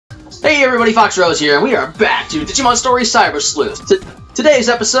Hey everybody, Fox Rose here, and we are back to Digimon Story Cyber Sleuth. Today's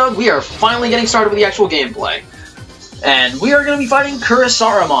episode, we are finally getting started with the actual gameplay. And we are going to be fighting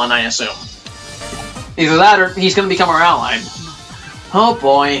TERRIERMON, I assume. Either that or he's going to become our ally. Oh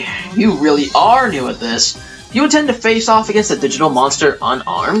boy, you really are new at this. You intend to face off against a digital monster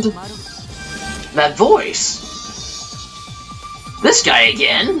unarmed? That voice. This guy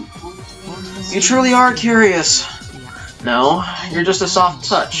again? You truly are curious. No, you're just a soft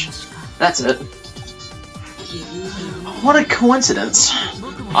touch. That's it. What a coincidence.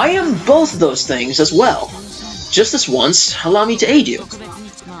 I am both of those things as well. Just this once, allow me to aid you.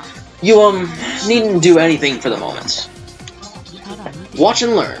 You, needn't do anything for the moment. Watch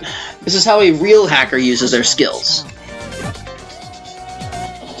and learn. This is how a real hacker uses their skills.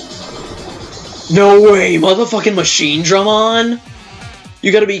 No way, motherfucking machine drum on?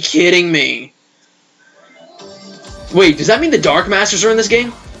 You gotta be kidding me. Wait, does that mean the Dark Masters are in this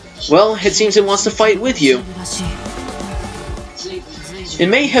game? Well, it seems it wants to fight with you. It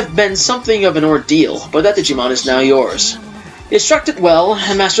may have been something of an ordeal, but that Digimon is now yours. Instruct it well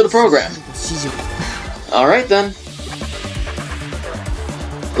and master the program. Alright then.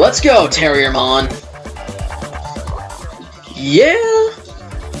 Let's go, TERRIERMON. Yeah?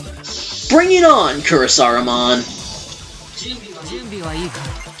 Bring it on, TERRIERMON.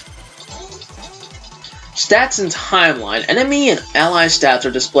 Stats and timeline. Enemy and ally stats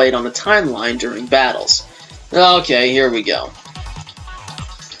are displayed on the timeline during battles. Okay, here we go.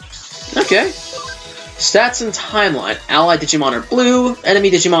 Okay. Stats and timeline. Ally Digimon are blue,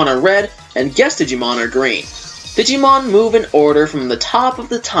 enemy Digimon are red, and guest Digimon are green. Digimon move in order from the top of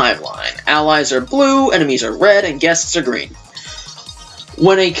the timeline. Allies are blue, enemies are red, and guests are green.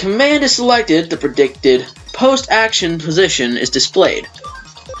 When a command is selected, the predicted post-action position is displayed.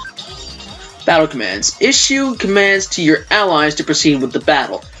 Battle commands. Issue commands to your allies to proceed with the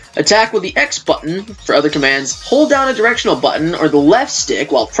battle. Attack with the X button. For other commands, hold down a directional button or the left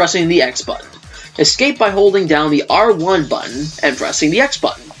stick while pressing the X button. Escape by holding down the R1 button and pressing the X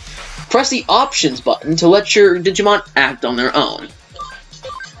button. Press the options button to let your Digimon act on their own.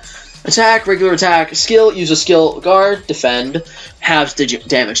 Attack, regular attack, skill, use a skill, guard, defend, halves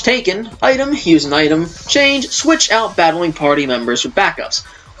damage taken, item, use an item, change, switch out battling party members with backups.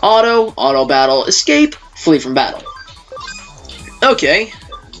 Auto battle, escape, flee from battle. Okay.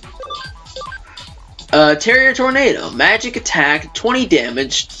 Terrier Tornado, magic attack, 20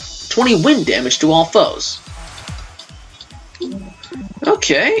 damage, 20 wind damage to all foes.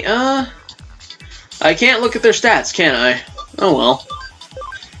 Okay, I can't look at their stats, can I? Oh well.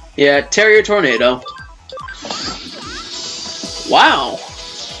 Yeah, Terrier Tornado. Wow.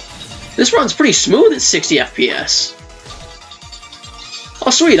 This runs pretty smooth at 60 FPS. Oh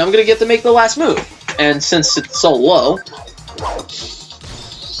sweet, I'm gonna get to make the last move. And since it's so low...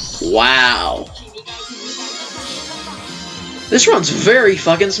 Wow. This runs very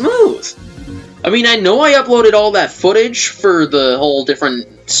fucking smooth. I mean, I know I uploaded all that footage for the whole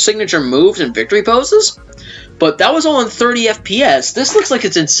different signature moves and victory poses, but that was all in 30 FPS. This looks like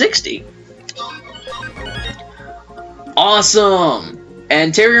it's in 60. Awesome!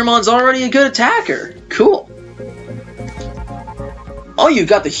 And TERRIERMON's already a good attacker. Cool. Oh, you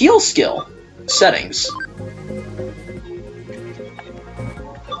got the heal skill. Settings.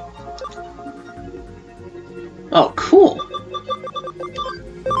 Oh, cool.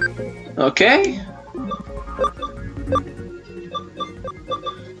 Okay.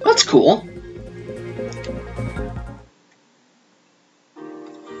 That's cool.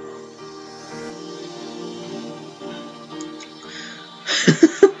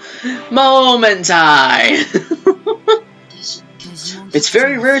 Momentai! It's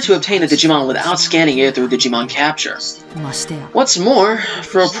very rare to obtain a Digimon without scanning it through Digimon capture. What's more,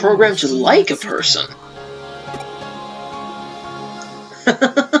 for a program to like a person.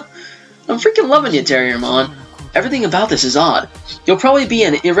 I'm freaking loving you, TERRIERMON. Everything about this is odd. You'll probably be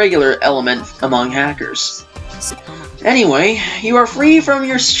an irregular element among hackers. Anyway, you are free from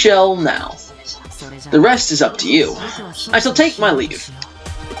your shell now. The rest is up to you. I shall take my leave.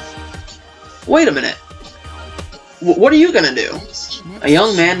 Wait a minute. What are you gonna do? A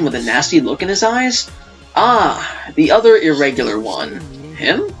young man with a nasty look in his eyes? Ah, the other irregular one.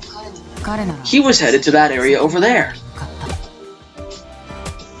 Him? He was headed to that area over there.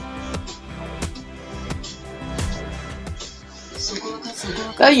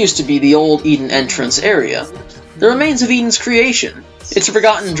 That used to be the old Eden entrance area. The remains of Eden's creation. It's a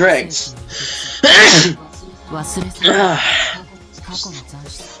forgotten dregs.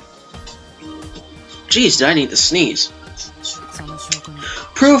 Jeez, did I need to sneeze.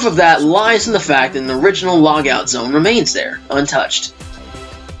 Proof of that lies in the fact that an original logout zone remains there, untouched.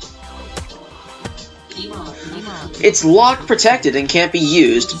 It's lock protected and can't be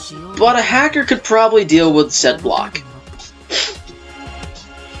used, but a hacker could probably deal with said block.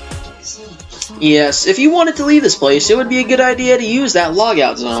 Yes, if you wanted to leave this place, it would be a good idea to use that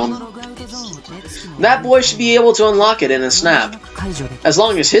logout zone. That boy should be able to unlock it in a snap. As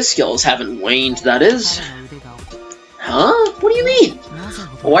long as his skills haven't waned, that is. Huh? What do you mean?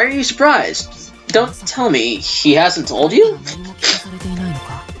 Why are you surprised? Don't tell me he hasn't told you?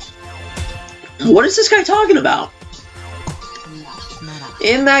 What is this guy talking about?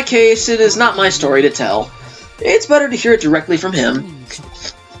 In that case, it is not my story to tell. It's better to hear it directly from him.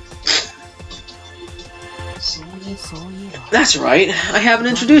 That's right, I haven't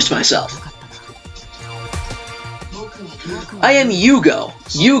introduced myself. I am Yugo.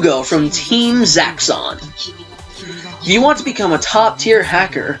 Yugo from Team Zaxxon. If you want to become a top-tier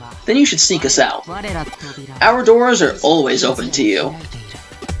hacker, then you should seek us out. Our doors are always open to you.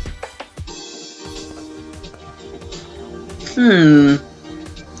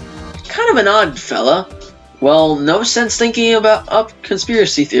 Kind of an odd fella. Well, no sense thinking up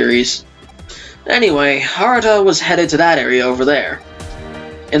conspiracy theories. Anyway, Haruta was headed to that area over there.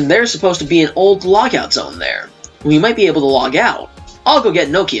 And there's supposed to be an old logout zone there. We might be able to log out. I'll go get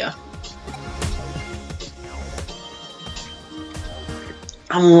Nokia.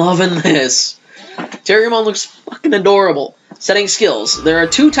 I'm loving this. TERRIERMON looks fucking adorable. Setting skills. There are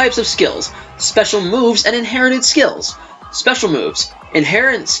two types of skills. Special moves and inherited skills. Special moves.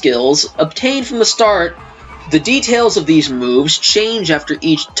 Inherent skills obtained from the start. The details of these moves change after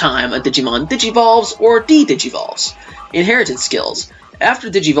each time a Digimon digivolves or de-digivolves. Inherited skills. After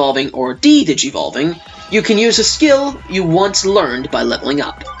digivolving or de-digivolving, you can use a skill you once learned by leveling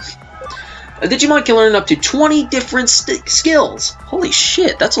up. A Digimon can learn up to 20 different skills. Holy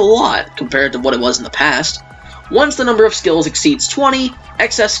shit, that's a lot compared to what it was in the past. Once the number of skills exceeds 20,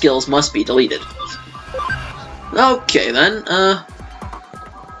 excess skills must be deleted. Okay then,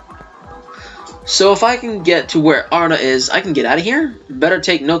 so if I can get to where Arna is, I can get out of here? Better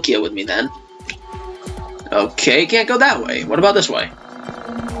take Nokia with me then. Okay, can't go that way. What about this way?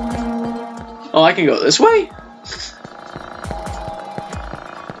 Oh, I can go this way?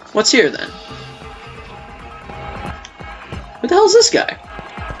 What's here then? Who the hell is this guy?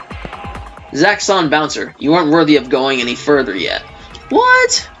 Zaxxon Bouncer, you aren't worthy of going any further yet.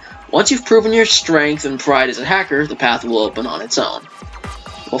 What? Once you've proven your strength and pride as a hacker, the path will open on its own.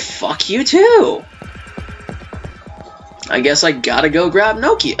 Well, fuck you too! I guess I gotta go grab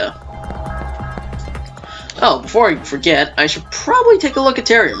Nokia. Oh, before I forget, I should probably take a look at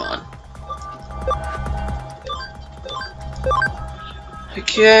TERRIERMON.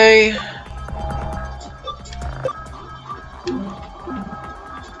 Okay...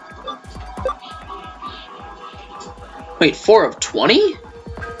 Wait, 4 of 20?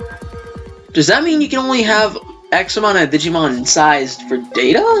 Does that mean you can only have X amount of Digimon sized for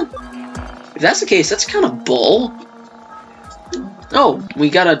data? If that's the case, that's kind of bull. Oh, we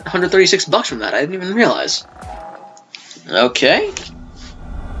got $136 from that. I didn't even realize. Okay.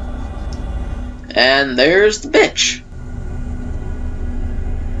 And there's the bitch.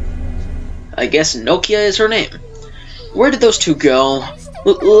 I guess Nokia is her name. Where did those two go?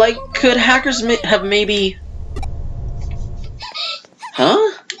 Like, could hackers have maybe...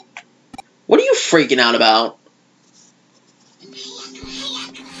 Huh? What are you freaking out about?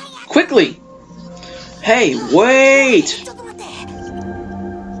 Quickly! Hey, wait!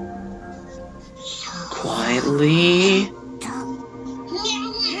 Quietly.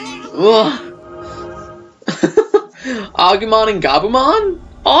 Ugh. Agumon and Gabumon?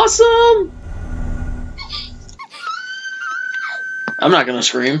 Awesome! I'm not gonna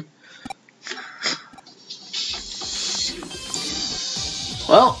scream.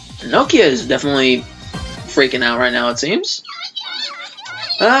 Well, Nokia is definitely freaking out right now, it seems.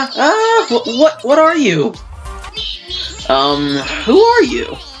 What are you? Who are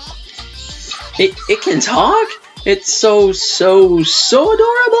you? It can talk? It's so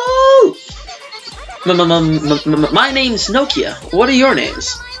adorable! My name's Nokia. What are your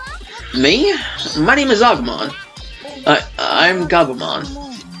names? Me? My name is Agumon. I'm Gabumon.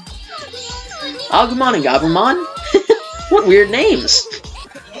 Agumon and Gabumon? What weird names?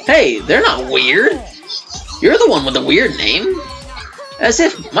 Hey, they're not weird. You're the one with the weird name. As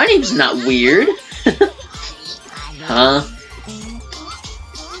if my name's not weird. Huh?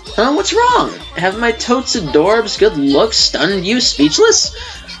 Huh? What's wrong? Have my totes adorbs good looks stunned you speechless?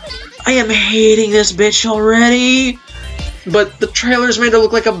 I am hating this bitch already. But the trailers made her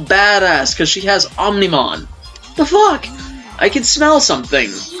look like a badass because she has Omnimon. The fuck? I can smell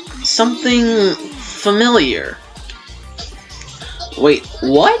something. Something familiar. Wait,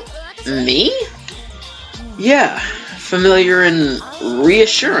 what? Me? Yeah, familiar and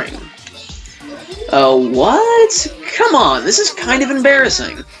reassuring. What? Come on, this is kind of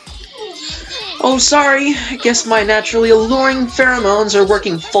embarrassing. Oh, sorry. I guess my naturally alluring pheromones are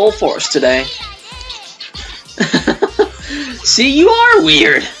working full force today. See, you are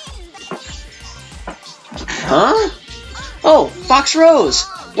weird. Huh? Oh, Fox Rose,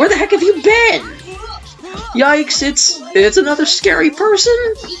 where the heck have you been? Yikes, it's another scary person?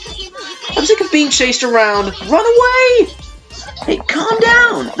 I'm sick of being chased around. Run away! Hey, calm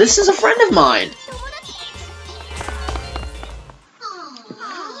down. This is a friend of mine.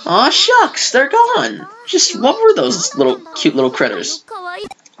 Aw, shucks, they're gone. Just what were those cute little critters?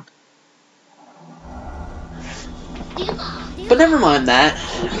 But never mind that.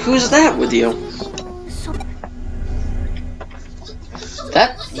 Who's that with you?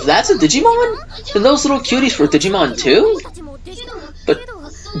 That's a Digimon? And those little cuties were Digimon too? But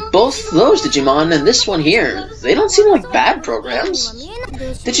both those Digimon and this one here, they don't seem like bad programs.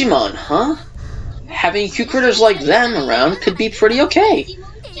 Digimon, huh? Having cute critters like them around could be pretty okay.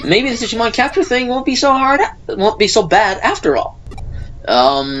 Maybe this Digimon capture thing won't be so bad after all.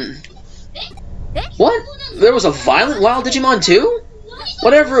 What? There was a violent wild Digimon too?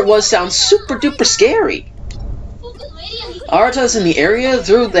 Whatever it was sounds super duper scary. Arata's in the area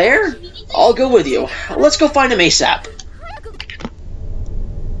through there? I'll go with you. Let's go find him ASAP.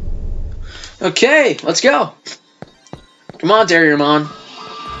 Okay, let's go. Come on, TERRIERMON.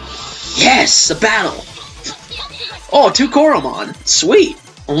 Yes, a battle. Oh, 2 Koromon. Sweet.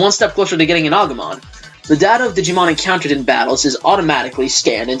 I'm one step closer to getting an Agumon. The data of Digimon encountered in battles is automatically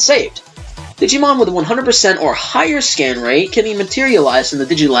scanned and saved. Digimon with a 100% or higher scan rate can be materialized in the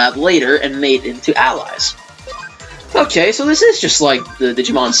Digilab later and made into allies. Okay, so this is just like the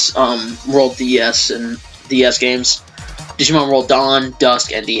Digimon's World DS and DS games. Digimon World Dawn,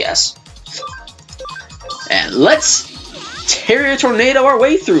 Dusk, and DS. And let's Terrier Tornado our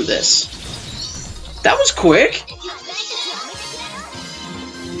way through this. That was quick.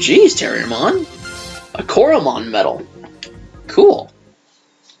 Jeez, TERRIERMON. A Koromon medal. Cool.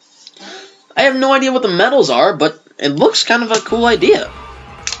 I have no idea what the medals are, but it looks kind of a cool idea.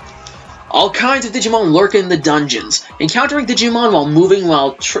 All kinds of Digimon lurk in the dungeons. Encountering Digimon while moving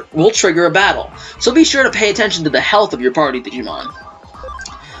will trigger a battle, so be sure to pay attention to the health of your party Digimon.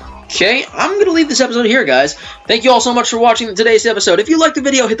 Okay, I'm going to leave this episode here, guys. Thank you all so much for watching today's episode. If you liked the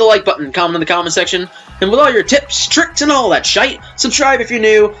video, hit the like button, comment in the comment section, and with all your tips, tricks, and all that shite, subscribe if you're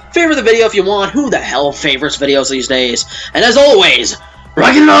new, favorite the video if you want. Who the hell favorites videos these days? And as always,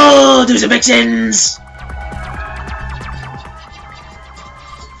 rock and roll, do some vixens!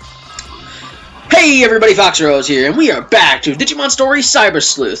 Hey everybody, Fox Rose here, and we are back to Digimon Story Cyber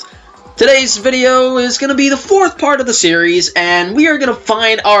Sleuth. Today's video is going to be the 4th part of the series, and we are going to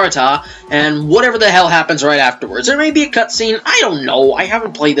find Arata, and whatever the hell happens right afterwards. There may be a cutscene, I don't know, I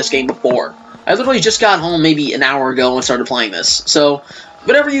haven't played this game before. I literally just got home maybe an hour ago and started playing this, so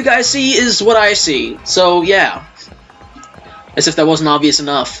whatever you guys see is what I see, so yeah. As if that wasn't obvious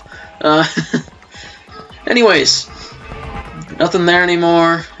enough. Anyways, nothing there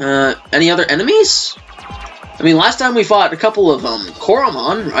anymore. Any other enemies? I mean, last time we fought a couple of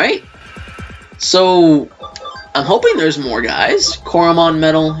Koromon, right? So, I'm hoping there's more guys. Koromon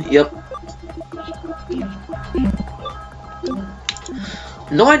medal, yep.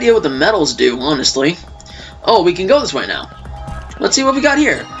 No idea what the medals do, honestly. Oh, we can go this way now. Let's see what we got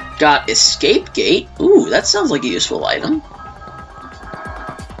here. Got Escape Gate. Ooh, that sounds like a useful item.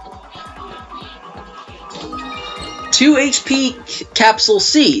 2 HP Capsule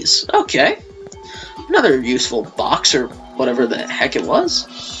Cs. Okay. Another useful box, or whatever the heck it was.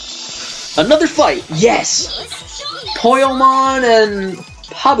 Another fight! Yes! Poyomon and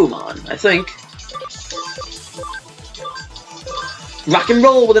Pabumon, I think. Rock and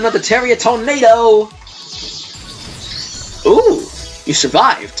roll with another Terrier Tornado! Ooh, you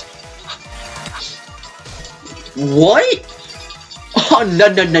survived. What? Oh,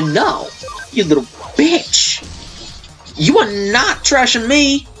 no. You little bitch. You are not trashing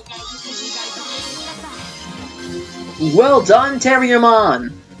me. Well done,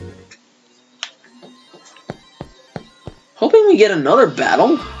 TERRIERMON. Hoping we get another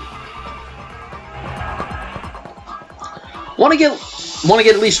battle. Want to get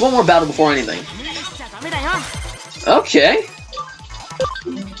at least one more battle before anything. Okay.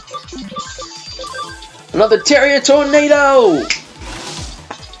 Another Terrier Tornado.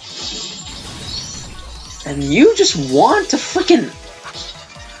 And you just want to freaking...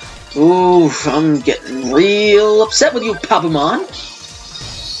 Ooh, I'm getting real upset with you, Pabumon.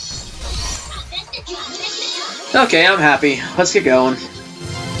 Okay, I'm happy. Let's get going.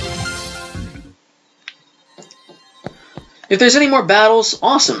 If there's any more battles,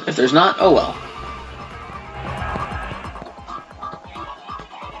 awesome. If there's not, oh well.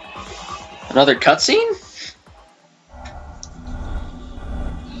 Another cutscene?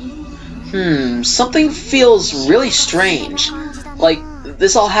 Something feels really strange. Like,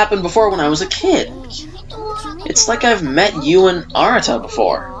 this all happened before when I was a kid. It's like I've met you and Arata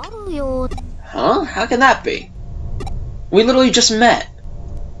before. Huh? How can that be? We literally just met.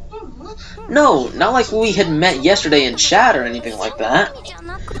 No, not like we had met yesterday in chat or anything like that.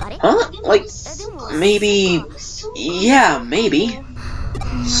 Huh? Like, maybe... Yeah, maybe.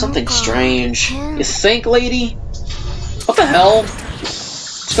 Something strange. You think, lady? What the hell?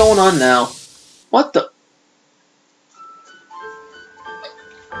 What's going on now? What the...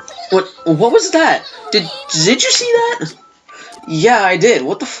 What was that? Did you see that? Yeah, I did.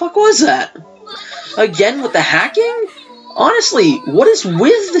 What the fuck was that? Again with the hacking? Honestly, what is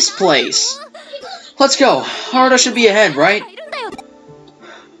with this place? Let's go. Arata should be ahead, right?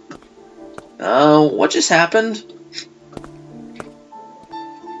 What just happened?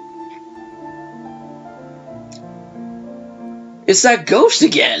 It's that ghost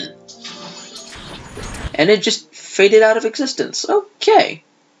again! And it just faded out of existence. Okay.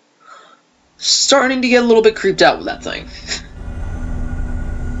 Starting to get a little bit creeped out with that thing.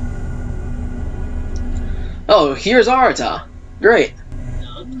 Oh, here's Arata. Great.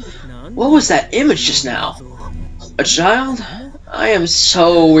 What was that image just now? A child? I am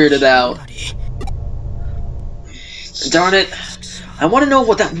so weirded out. Darn it. I want to know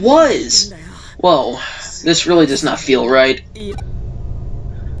what that was! Whoa, this really does not feel right.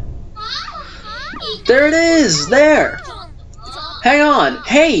 There it is! There! Hang on!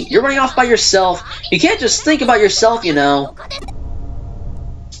 Hey, you're running off by yourself. You can't just think about yourself, you know.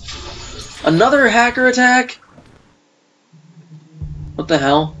 Another hacker attack? What the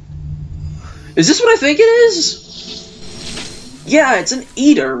hell? Is this what I think it is? Yeah, it's an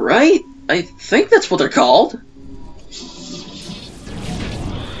eater, right? I think that's what they're called.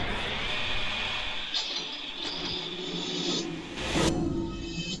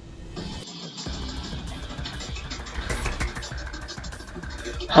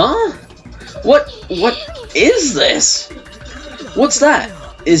 Huh? What is this? What's that?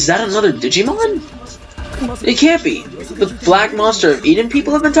 Is that another Digimon? It can't be. The black monster of Eden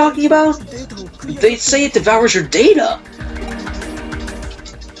people have been talking about? They say it devours your data.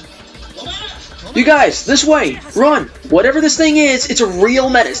 You guys, this way! Run! Whatever this thing is, it's a real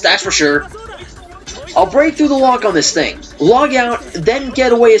menace, that's for sure. I'll break through the lock on this thing. Log out, then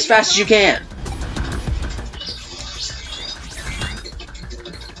get away as fast as you can.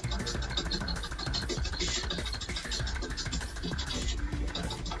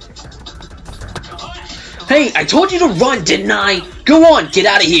 Hey, I told you to run, didn't I? Go on, get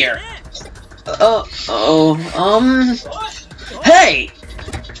out of here. Hey!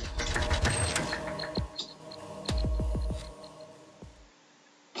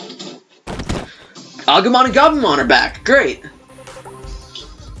 Agumon and Gabumon are back. Great.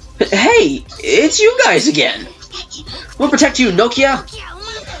 Hey, it's you guys again. We'll protect you, Nokia.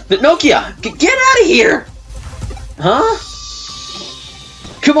 Nokia, get out of here. Huh?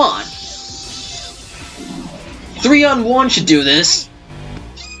 Come on. 3-on-1 should do this.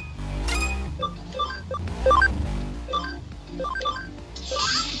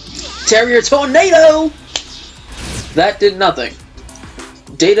 Terrier Tornado! That did nothing.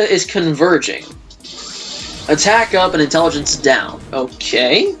 Data is converging. Attack up and intelligence down.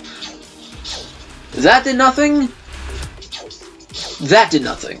 Okay. That did nothing. That did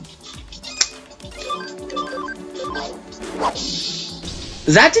nothing.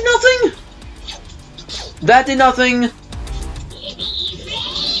 That did nothing? That did nothing.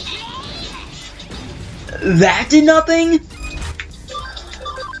 That did nothing?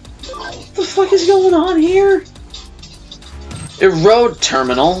 What the fuck is going on here? Erode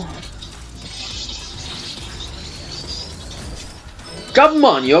terminal.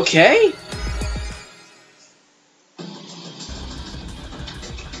 Gabumon, you okay?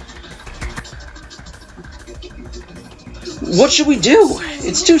 What should we do?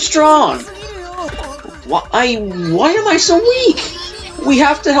 It's too strong. Why am I so weak? We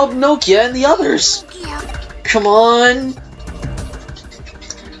have to help Nokia and the others. Come on.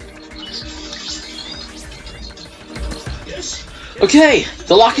 Okay,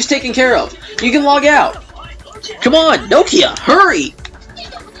 the lock is taken care of. You can log out. Come on, Nokia, hurry!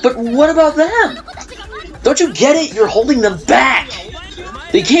 But what about them? Don't you get it? You're holding them back.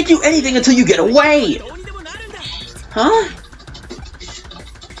 They can't do anything until you get away. Huh?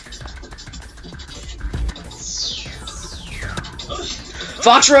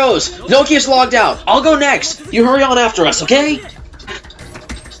 Fox Rose! Nokia's logged out! I'll go next! You hurry on after us, okay?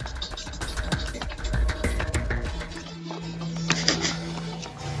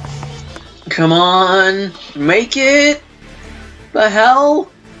 Come on! Make it! The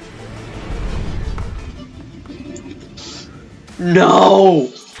hell? No!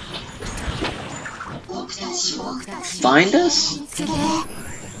 Find us?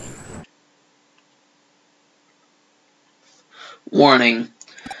 Warning.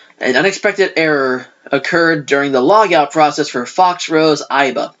 An unexpected error occurred during the logout process for Fox Rose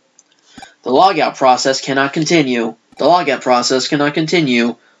Aiba. The logout process cannot continue. The logout process cannot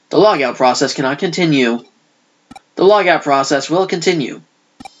continue. The logout process cannot continue. The logout process will continue.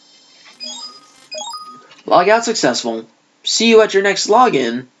 Logout successful. See you at your next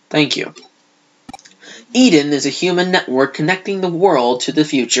login. Thank you. Eden is a human network connecting the world to the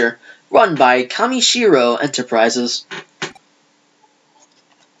future, run by Kamishiro Enterprises.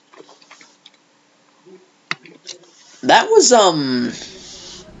 That was,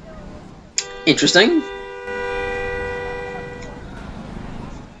 interesting.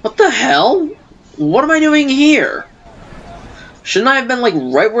 What the hell? What am I doing here? Shouldn't I have been, like,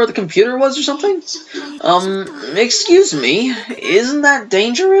 right where the computer was or something? Excuse me, isn't that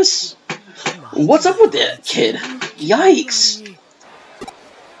dangerous? What's up with that kid? Yikes.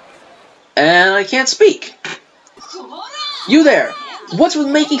 And I can't speak. You there! What's with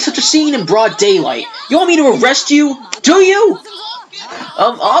making such a scene in broad daylight? You want me to arrest you? Do you?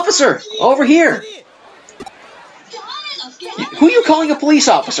 Officer, over here. Who are you calling a police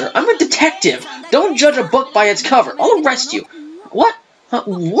officer? I'm a detective. Don't judge a book by its cover. I'll arrest you. What?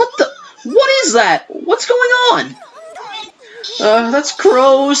 What is that? What's going on? That's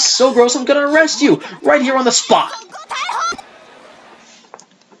gross. So gross I'm gonna arrest you. Right here on the spot.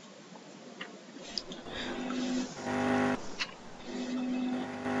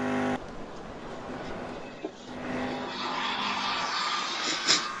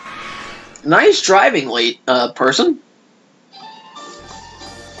 Nice driving, late, person.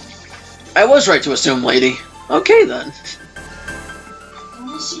 I was right to assume, lady. Okay, then.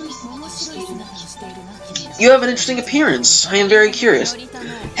 You have an interesting appearance. I am very curious.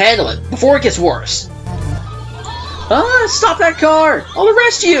 Handle it, before it gets worse. Stop that car! I'll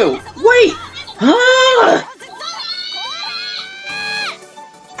arrest you! Wait!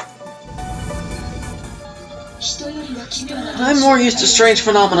 I'm more used to strange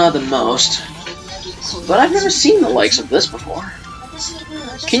phenomena than most, but I've never seen the likes of this before.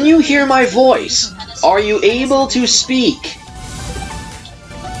 Can you hear my voice? Are you able to speak?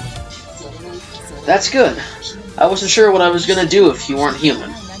 That's good. I wasn't sure what I was gonna do if you weren't human.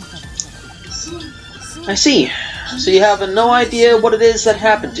 I see. So you have no idea what it is that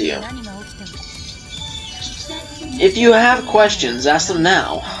happened to you. If you have questions, ask them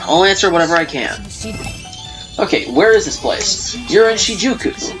now. I'll answer whatever I can. Okay, where is this place? You're in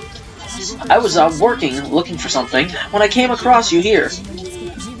Shijuku. I was out working, looking for something, when I came across you here.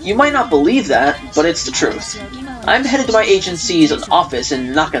 You might not believe that, but it's the truth. I'm headed to my agency's office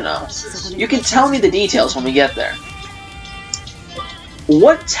in Nakano. You can tell me the details when we get there.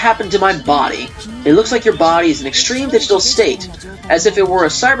 What's happened to my body? It looks like your body is in extreme digital state, as if it were a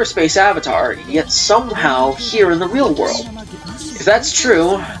cyberspace avatar, yet somehow here in the real world. If that's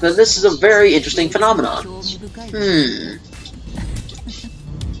true, then this is a very interesting phenomenon.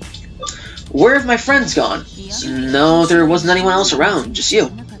 Where have my friends gone? No, there wasn't anyone else around, just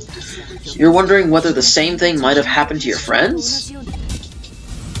you. You're wondering whether the same thing might have happened to your friends?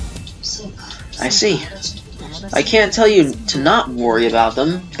 I see. I can't tell you to not worry about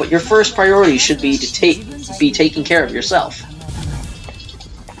them, but your first priority should be to be taking care of yourself.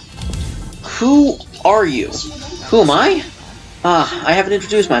 Who are you? Who am I? I haven't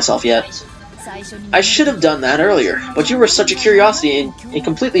introduced myself yet. I should have done that earlier, but you were such a curiosity and it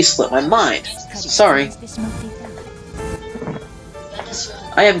completely slipped my mind. Sorry.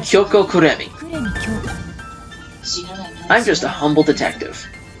 I am Kyoko Kuremi. I'm just a humble detective.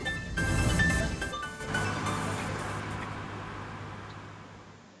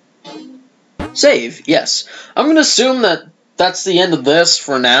 Save, yes. I'm gonna assume that that's the end of this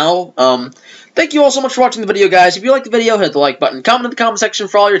for now. Thank you all so much for watching the video, guys. If you liked the video, hit the like button. Comment in the comment section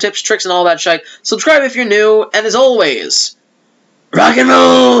for all your tips, tricks, and all that shite. Subscribe if you're new, and as always, rock and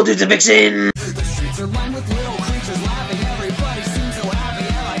roll, dudes and vixen!